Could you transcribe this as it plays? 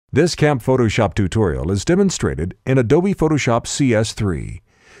This CampPhotoshop tutorial is demonstrated in Adobe Photoshop CS3.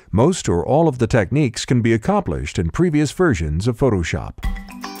 Most or all of the techniques can be accomplished in previous versions of Photoshop.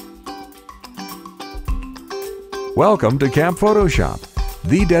 Welcome to CampPhotoshop,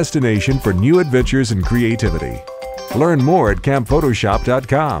 the destination for new adventures and creativity. Learn more at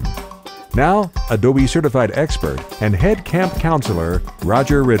CampPhotoshop.com. Now, Adobe Certified Expert and Head Camp Counselor,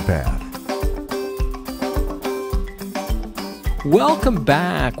 Roger Ridpath. Welcome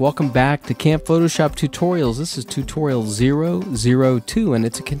back to CampPhotoshop Tutorials. This is tutorial 002 and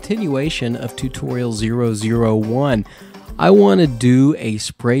it's a continuation of tutorial 001. I want to do a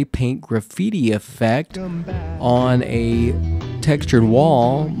spray paint graffiti effect on a textured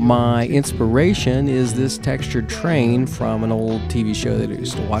wall. My inspiration is this textured train from an old TV show that I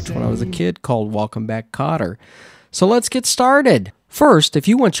used to watch when I was a kid called Welcome Back, Kotter. So let's get started. First, if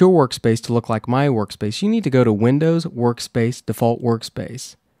you want your workspace to look like my workspace, you need to go to Windows, Workspace, Default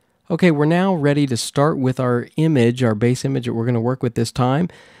Workspace. Okay, we're now ready to start with our image, our base image that we're going to work with this time.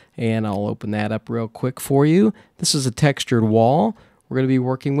 And I'll open that up real quick for you. This is a textured wall we're going to be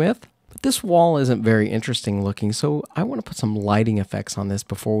working with. But this wall isn't very interesting looking, so I want to put some lighting effects on this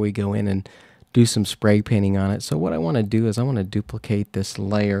before we go in and do some spray painting on it. So what I want to do is I want to duplicate this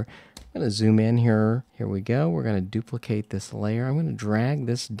layer. I'm going to zoom in here. Here we go. We're going to duplicate this layer. I'm going to drag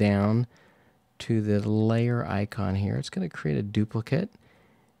this down to the layer icon here. It's going to create a duplicate.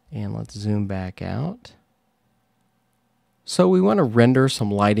 And let's zoom back out. So we want to render some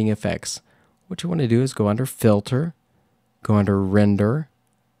lighting effects. What you want to do is go under Filter, go under Render,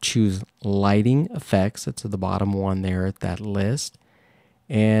 choose Lighting Effects. That's at the bottom one there at that list.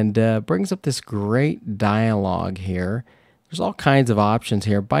 And brings up this great dialog here. There's all kinds of options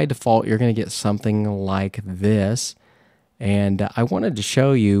here. By default, you're going to get something like this. And I wanted to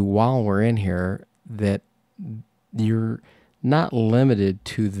show you while we're in here that you're not limited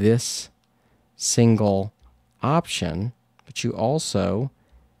to this single option, but you also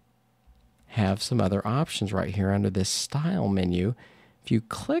have some other options right here under this Style menu. If you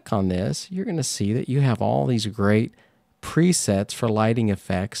click on this, you're going to see that you have all these great presets for lighting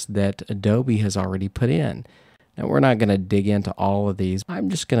effects that Adobe has already put in. Now we're not going to dig into all of these. I'm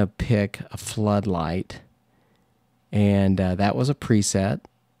just going to pick a floodlight, and that was a preset,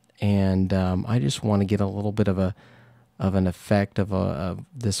 and I just want to get a little bit of an effect of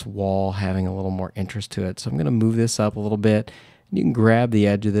this wall having a little more interest to it. So I'm going to move this up a little bit. You can grab the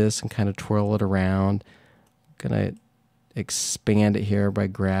edge of this and kind of twirl it around. I'm going to expand it here by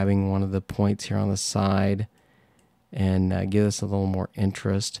grabbing one of the points here on the side and give us a little more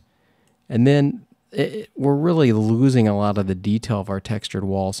interest. And then we're really losing a lot of the detail of our textured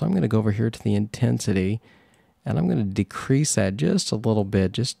wall. So I'm going to go over here to the intensity, and I'm going to decrease that just a little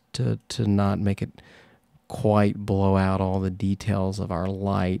bit, just to not make it quite blow out all the details of our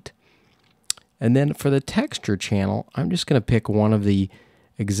light. And then for the texture channel, I'm just going to pick one of the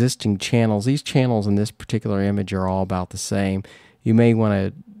existing channels. These channels in this particular image are all about the same. You may want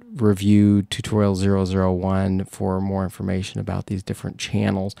to review tutorial 001 for more information about these different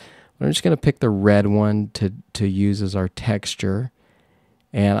channels. I'm just going to pick the red one to use as our texture.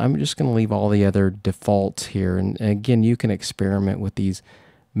 And I'm just going to leave all the other defaults here. And again, you can experiment with these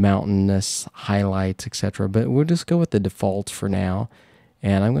mountainous highlights, etc. But we'll just go with the defaults for now.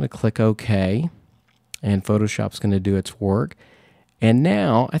 And I'm going to click OK. And Photoshop's going to do its work. And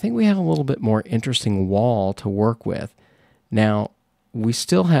now I think we have a little bit more interesting wall to work with. Now, we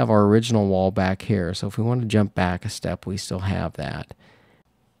still have our original wall back here. So if we want to jump back a step, we still have that.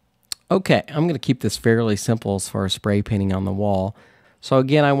 Okay, I'm going to keep this fairly simple as far as spray painting on the wall. So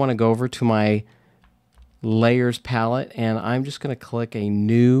again, I want to go over to my layers palette, and I'm just going to click a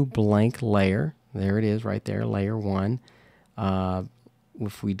new blank layer. There it is right there, layer 1.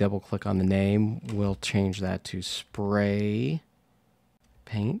 If we double click on the name, we'll change that to spray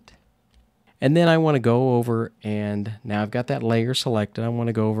paint. And then I want to go over, and now I've got that layer selected. I want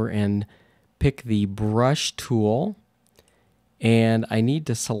to go over and pick the brush tool. And I need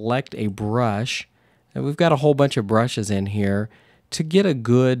to select a brush. And we've got a whole bunch of brushes in here. To get a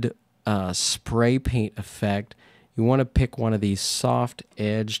good spray paint effect, you want to pick one of these soft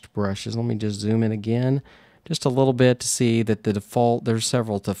edged brushes. Let me just zoom in again just a little bit to see that the default, there's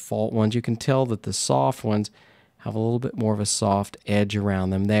several default ones. You can tell that the soft ones have a little bit more of a soft edge around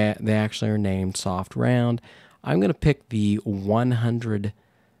them. They actually are named soft round. I'm going to pick the 100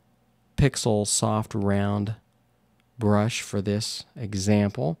 pixel soft round brush for this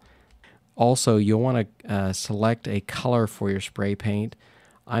example. Also, you'll want to select a color for your spray paint.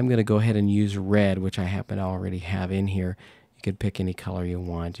 I'm going to go ahead and use red, which I happen to already have in here. You could pick any color you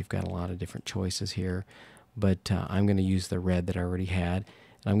want. You've got a lot of different choices here, but I'm going to use the red that I already had.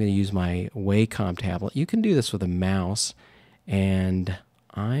 I'm going to use my Wacom tablet. You can do this with a mouse. And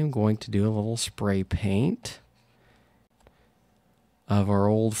I'm going to do a little spray paint of our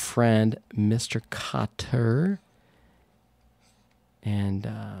old friend, Mr. Cotter. And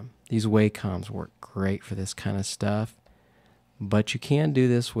these Wacoms work great for this kind of stuff. But you can do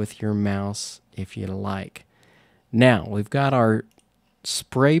this with your mouse if you like. Now, we've got our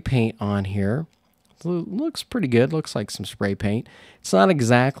spray paint on here. It looks pretty good. Looks like some spray paint. It's not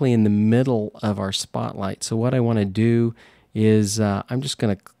exactly in the middle of our spotlight. So what I want to do is I'm just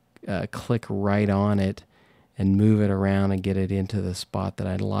going to click right on it and move it around and get it into the spot that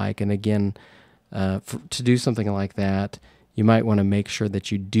I'd like. And again, to do something like that, you might want to make sure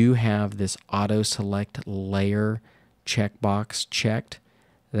that you do have this auto select layer checkbox checked.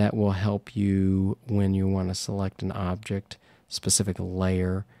 That will help you when you want to select an object, specific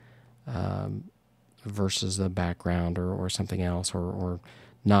layer, versus the background or something else, or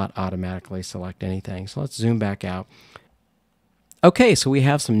not automatically select anything. So let's zoom back out. Okay, so we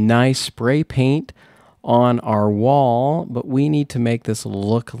have some nice spray paint on our wall, but we need to make this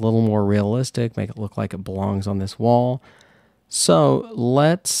look a little more realistic, make it look like it belongs on this wall. So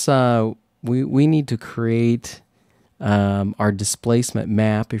let's, we need to create our displacement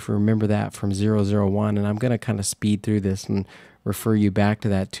map, if you remember that from 001, and I'm going to kind of speed through this and refer you back to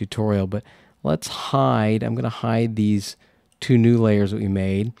that tutorial, but let's hide, I'm going to hide these two new layers that we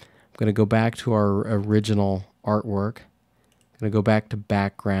made. I'm going to go back to our original artwork. I'm going to go back to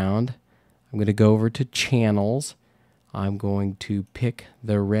background. I'm going to go over to channels. I'm going to pick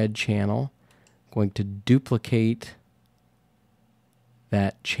the red channel. I'm going to duplicate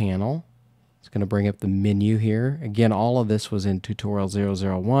that channel. It's going to bring up the menu here. Again, all of this was in tutorial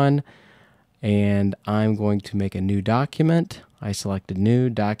 001. And I'm going to make a new document. I selected new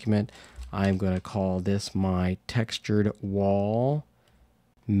document. I'm going to call this my textured wall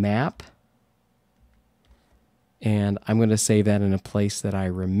map. And I'm going to save that in a place that I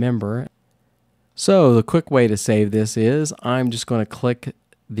remember. So the quick way to save this is I'm just going to click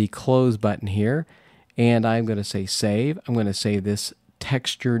the close button here, and I'm going to say save. I'm going to save this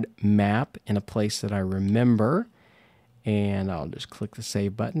textured map in a place that I remember, and I'll just click the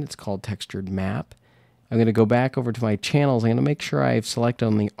save button. It's called textured map. I'm going to go back over to my channels. I'm going to make sure I've selected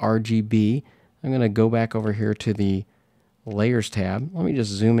on the RGB. I'm going to go back over here to the Layers tab. Let me just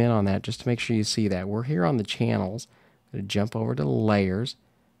zoom in on that just to make sure you see that. We're here on the channels. I'm going to jump over to Layers.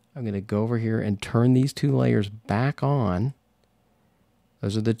 I'm going to go over here and turn these two layers back on.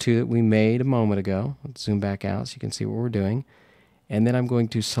 Those are the two that we made a moment ago. Let's zoom back out so you can see what we're doing. And then I'm going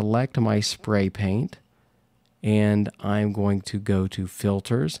to select my spray paint, and I'm going to go to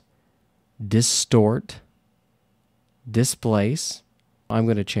Filters, Distort, Displace. I'm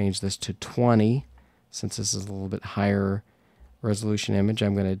going to change this to 20 since this is a little bit higher resolution image.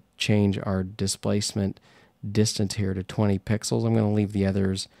 I'm going to change our displacement distance here to 20 pixels. I'm going to leave the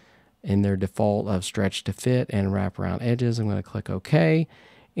others in their default of stretch to fit and wrap around edges. I'm going to click OK,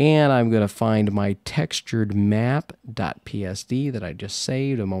 and I'm going to find my textured map.psd that I just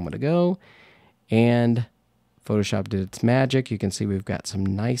saved a moment ago, and Photoshop did its magic. You can see we've got some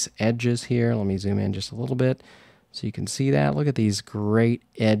nice edges here. Let me zoom in just a little bit so you can see that. Look at these great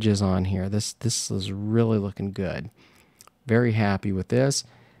edges on here. This is really looking good. Very happy with this.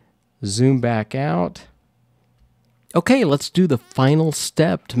 Zoom back out. Okay, let's do the final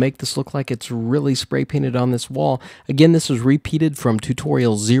step to make this look like it's really spray painted on this wall. Again, this was repeated from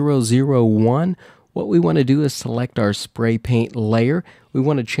tutorial 001. What we want to do is select our spray paint layer. We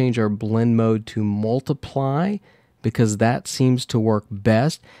want to change our blend mode to multiply because that seems to work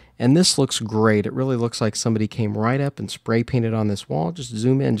best. And this looks great. It really looks like somebody came right up and spray painted on this wall. Just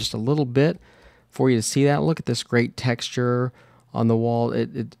zoom in just a little bit for you to see that. Look at this great texture on the wall.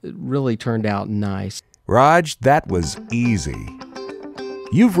 It really turned out nice. Raj, that was easy.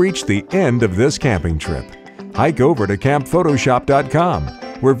 You've reached the end of this camping trip. Hike over to CampPhotoshop.com,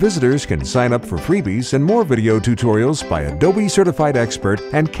 where visitors can sign up for freebies and more video tutorials by Adobe certified expert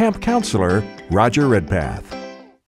and camp counselor Roger Redpath.